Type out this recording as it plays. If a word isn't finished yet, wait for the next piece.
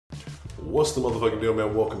What's the motherfucking deal,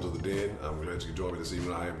 man? Welcome to the Den. I'm glad you could join me this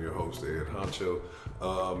evening. I am your host, Ed Honcho.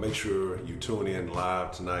 Make sure you tune in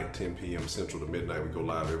live tonight, 10 p.m. Central to midnight. We go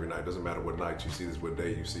live every night. Doesn't matter what night you see this, what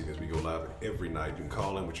day you see this. We go live every night. You can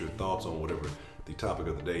call in with your thoughts on whatever the topic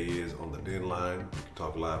of the day is on the Den line. You can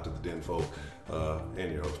talk live to the Den folk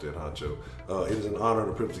and your host, Ed Honcho. It is an honor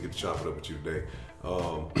and a privilege to get to chop it up with you today.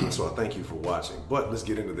 So I thank you for watching. But let's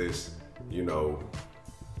get into this. You know,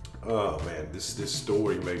 oh man, this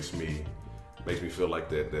story makes me feel like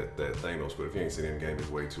that Thanos. But if you ain't seen Endgame, it's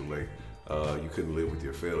way too late. You couldn't live with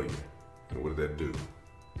your failure, and what did that do?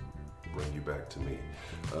 Bring you back to me.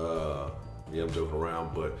 Yeah, I'm joking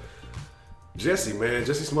around, but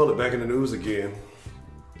Jussie Smollett back in the news again,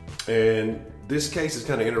 and this case is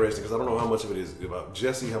kind of interesting because I don't know how much of it is about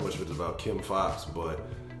Jussie, how much of it is about Kim Foxx, but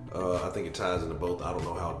I think it ties into both. I don't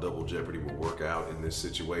know how double jeopardy will work out in this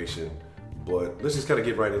situation. But let's just kind of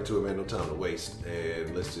get right into it, man. No time to waste,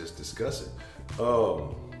 and let's just discuss it.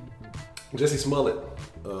 Jussie Smollett,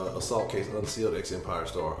 assault case unsealed, ex-Empire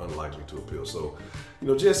star unlikely to appeal. So, you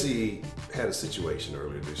know, Jussie had a situation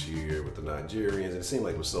earlier this year with the Nigerians, and it seemed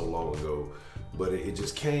like it was so long ago, but it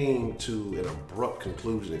just came to an abrupt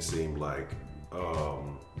conclusion, it seemed like,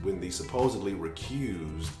 when the supposedly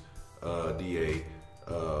recused DA,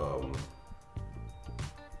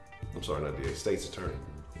 state's attorney,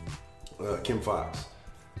 Kim Foxx,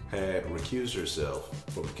 had recused herself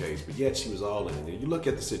from the case, but yet she was all in. And you look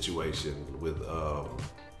at the situation with, what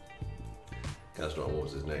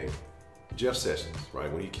was his name? Jeff Sessions,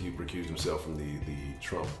 right? When he recused himself from the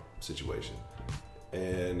Trump situation.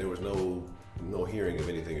 And there was no hearing of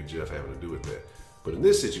anything of Jeff having to do with that. But in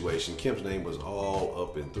this situation, Kim's name was all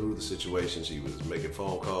up and through the situation. She was making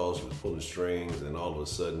phone calls, she was pulling strings, and all of a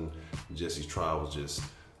sudden, Jussie's trial was just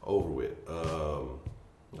over with.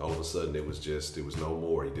 All of a sudden, it was no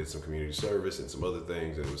more. He did some community service and some other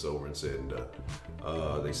things, and it was over and said and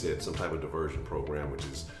done. They said some type of diversion program, which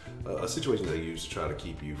is a situation they use to try to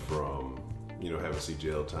keep you from, you know, having to see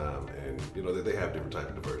jail time, and you know that they have different type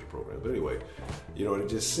of diversion programs. But anyway, you know, it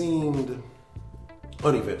just seemed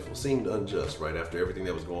uneventful, seemed unjust, right after everything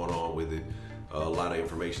that was going on with it. A lot of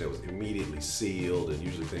information that was immediately sealed, and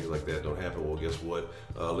usually things like that don't happen. Well, guess what?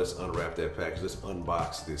 Let's unwrap that package. Let's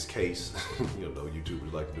unbox this case. You know,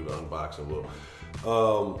 YouTubers like to do the unboxing.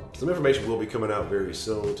 Well, some information will be coming out very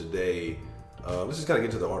soon today. Let's just kind of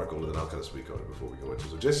get to the article, and then I'll kind of speak on it before we go into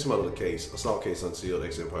it. So, Jussie Smollett case, assault case unsealed,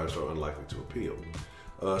 ex-Empire star unlikely to appeal.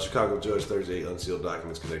 Chicago judge Thursday unsealed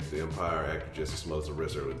documents connected to Empire actor Jussie Smollett's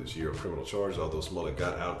arrest earlier this year of criminal charges, although Smollett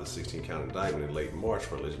got out of the 16-count indictment in late March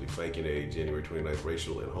for allegedly faking a January 29th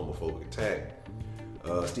racial and homophobic attack.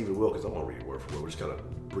 Stephen Wilkins, I'm going to read it word for word. We're just kind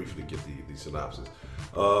of briefly get the synopsis.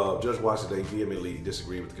 Judge watched today vehemently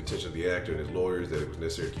disagreed with the contention of the actor and his lawyers that it was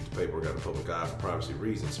necessary to keep the paperwork out of the public eye for privacy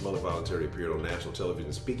reasons. Smollett voluntarily appeared on national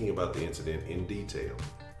television speaking about the incident in detail,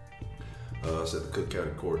 said the Cook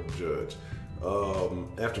County Court judge.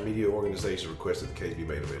 After media organizations requested the case be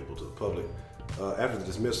made available to the public. After the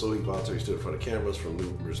dismissal, he voluntarily stood in front of cameras from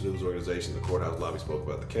numerous news organizations. The courthouse lobby spoke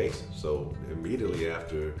about the case. So immediately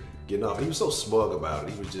after getting off, he was so smug about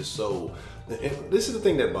it. He was just so, and this is the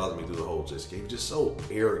thing that bothered me through the whole Jussie. He was just so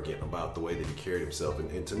arrogant about the way that he carried himself.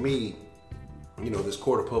 And to me, you know, this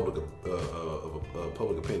court of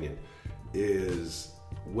public opinion is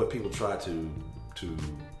what people try to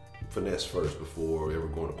finesse first before ever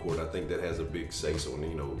going to court. I think that has a big say-so, and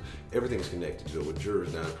you know, everything's connected. You know, with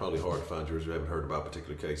jurors now, it's probably hard to find jurors who haven't heard about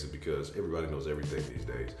particular cases because everybody knows everything these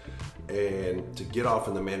days. And to get off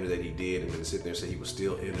in the manner that he did, and then sit there and say he was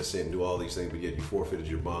still innocent and do all these things, but yet you forfeited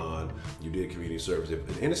your bond, you did community service. If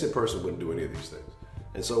an innocent person wouldn't do any of these things.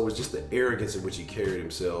 And so it was just the arrogance in which he carried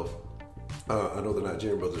himself. I know the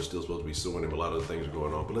Nigerian brothers are still supposed to be suing him. A lot of things are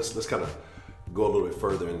going on, but let's kind of go a little bit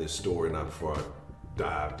further in this story now before I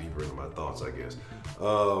dive deeper into my thoughts, I guess.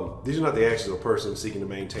 These are not the actions of a person seeking to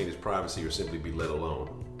maintain his privacy or simply be let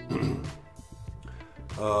alone.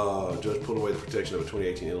 Judge pulled away the protection of a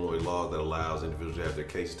 2018 Illinois law that allows individuals to have their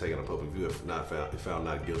cases taken on public view if found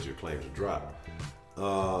not guilty or claims are dropped.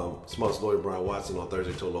 Smollett's lawyer Brian Watson on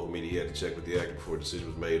Thursday told local media he had to check with the actor before a decision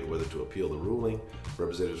was made whether to appeal the ruling.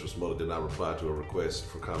 Representatives from Smollett did not reply to a request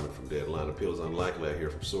for comment from Deadline. Appeal is unlikely, I hear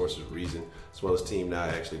from sources. Reason: Smollett's team now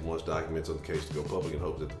actually wants documents on the case to go public and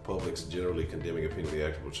hopes that the public's generally condemning opinion of the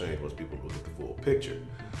actor will change once people look at the full picture.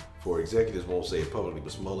 For executives won't say it publicly,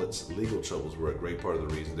 but Smollett's legal troubles were a great part of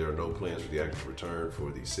the reason there are no plans for the actor to return for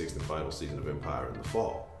the 6th and final season of Empire in the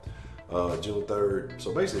fall. June 3rd.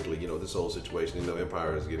 So basically, you know, this whole situation, you know,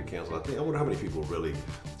 Empire is getting canceled. I wonder how many people really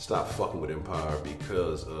stopped fucking with Empire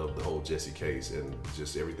because of the whole Jussie case and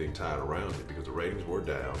just everything tied around it, because the ratings were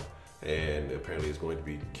down. and apparently it's going to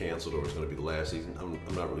be canceled or it's going to be the last season.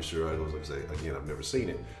 I'm not really sure. I was like I say again, I've never seen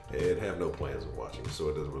it and have no plans of watching it, so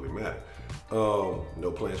it doesn't really matter.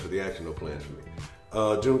 No plans for the action, no plans for me.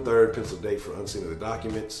 June 3rd, pencil date for unsealing the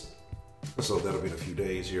documents. So that'll be in a few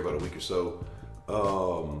days here, about a week or so, a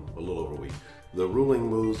little over a week. The ruling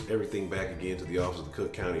moves everything back again to the office of the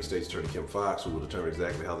Cook County State's Attorney Kim Foxx, who will determine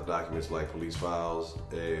exactly how the documents, like police files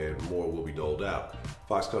and more, will be doled out.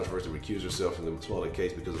 Foxx controversially recused herself from the Smollett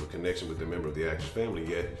case because of a connection with a member of the actor's family,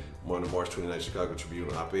 yet on the March 29th Chicago Tribune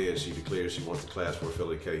op-ed, she declares she wants the Class 4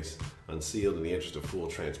 felony case unsealed in the interest of full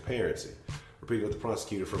transparency. Repeating what the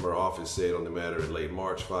prosecutor from her office said on the matter in late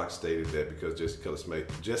March, Foxx stated that because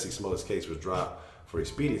Jussie Smollett's case was dropped for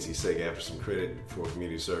expediency's sake after some credit for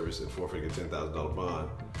community service and forfeiting a $10,000 bond,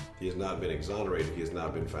 he has not been exonerated. He has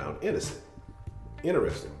not been found innocent.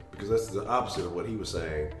 Interesting, because that's the opposite of what he was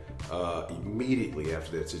saying immediately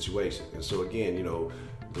after that situation. And so again, you know,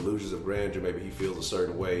 delusions of grandeur, maybe he feels a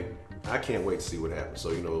certain way. I can't wait to see what happens.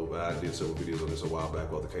 So, you know, I did several videos on this a while back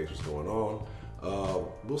while the case was going on.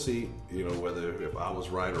 We'll see, you know, whether if I was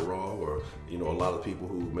right or wrong, or, you know, a lot of people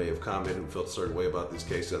who may have commented who felt a certain way about this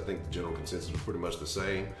case. I think the general consensus was pretty much the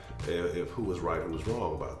same, if who was right, who was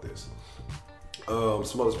wrong about this.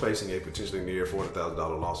 Smollett's facing a potentially near $400,000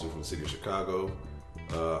 lawsuit from the city of Chicago.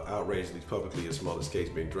 Outraged publicly at Smollett's case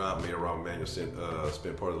being dropped, Mayor Rahm Emanuel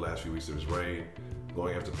spent part of the last few weeks of his reign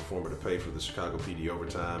going after the performer to pay for the Chicago PD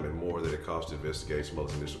overtime and more that it cost to investigate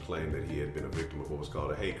Smollett's initial claim that he had been a victim of what was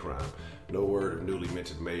called a hate crime. No word of newly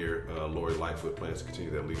minted Mayor Lori Lightfoot plans to continue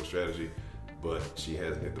that legal strategy, but she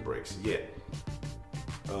hasn't hit the brakes yet.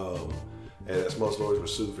 And Smollett's lawyers were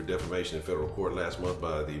sued for defamation in federal court last month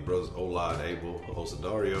by the brothers Ola and Abel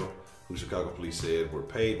Ocedario, who Chicago police said were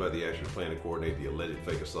paid by the actor to plan and coordinate the alleged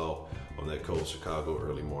fake assault on that cold Chicago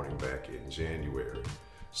early morning back in January.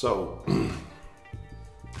 So,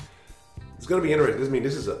 it's going to be interesting. I mean,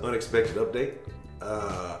 this is an unexpected update.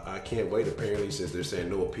 I can't wait. Apparently, since they're saying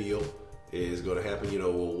no appeal is going to happen, you know,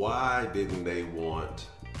 well, why didn't they want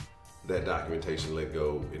that documentation let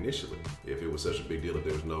go initially? If it was such a big deal, if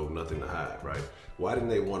there was nothing to hide, right? Why didn't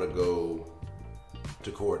they want to go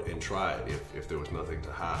to court and try it if there was nothing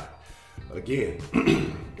to hide? Again,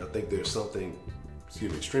 I think there's something,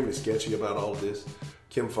 extremely sketchy about all of this.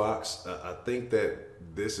 Kim Foxx, I think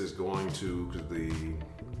that this is going to,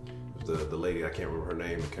 because the lady, I can't remember her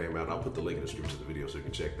name, came out, I'll put the link in the description of the video so you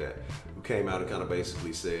can check that, who came out and kind of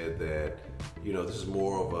basically said that, you know, this is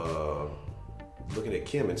more of a looking at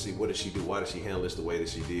Kim and see what did she do, why did she handle this the way that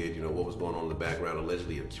she did, you know, what was going on in the background,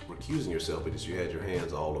 allegedly recusing yourself because you had your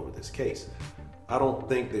hands all over this case. I don't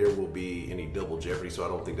think there will be any double jeopardy, so I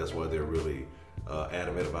don't think that's why they're really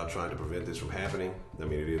adamant about trying to prevent this from happening. I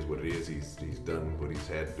mean, it is what it is. He's done what he's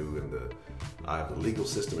had to do in the eye of the legal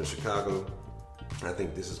system in Chicago. I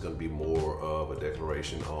think this is going to be more of a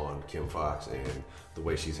declaration on Kim Foxx and the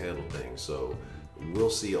way she's handled things. So we'll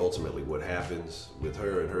see ultimately what happens with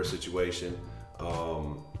her and her situation.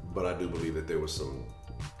 But I do believe that there was some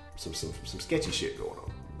sketchy shit going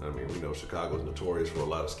on. I mean, we know Chicago is notorious for a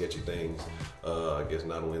lot of sketchy things. I guess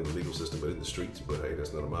not only in the legal system, but in the streets. But hey,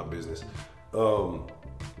 that's none of my business. I want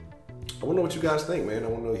to know what you guys think, man. I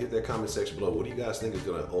want to know, hit that comment section below. What do you guys think is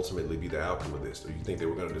going to ultimately be the outcome of this? Do you think they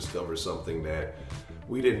were going to discover something that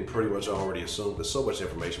we didn't pretty much already assume, because so much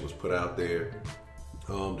information was put out there?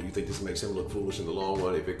 Do you think this makes him look foolish in the long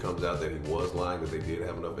run if it comes out that he was lying, that they did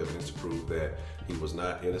have enough evidence to prove that he was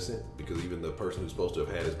not innocent? Because even the person who's supposed to have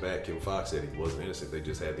had his back, Kim Foxx, said he wasn't innocent. They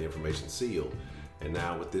just had the information sealed. And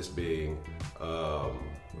now with this being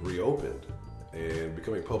reopened and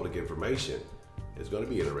becoming public information, it's going to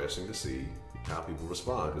be interesting to see how people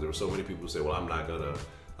respond. Because there were so many people who say, well, I'm not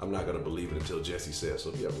gonna believe it until Jussie says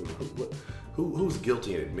so. Yeah, who's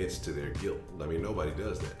guilty and admits to their guilt? I mean, nobody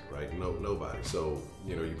does that, right? No, nobody. So,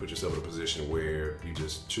 you know, you put yourself in a position where you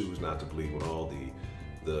just choose not to believe when all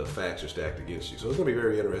the facts are stacked against you. So it's gonna be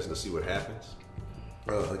very interesting to see what happens.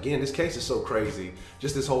 Again, this case is so crazy.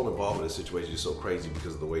 Just this whole involvement in this situation is so crazy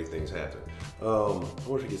because of the way things happen. I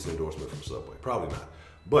wonder if he gets an endorsement from Subway. Probably not.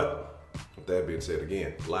 But with that being said,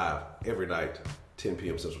 again, live every night, 10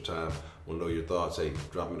 p.m. Central Time. Want to know your thoughts? Hey,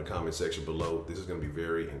 drop them in the comment section below. This is going to be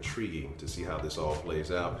very intriguing to see how this all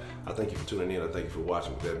plays out. I thank you for tuning in. I thank you for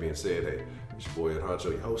watching. With that being said, hey, it's your boy Ed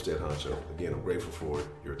Honcho, your host Ed Honcho. Again, I'm grateful for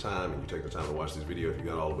your time and you take the time to watch this video. If you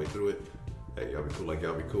got all the way through it, hey, y'all be cool like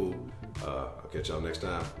y'all be cool. I'll catch y'all next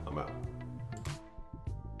time. I'm out.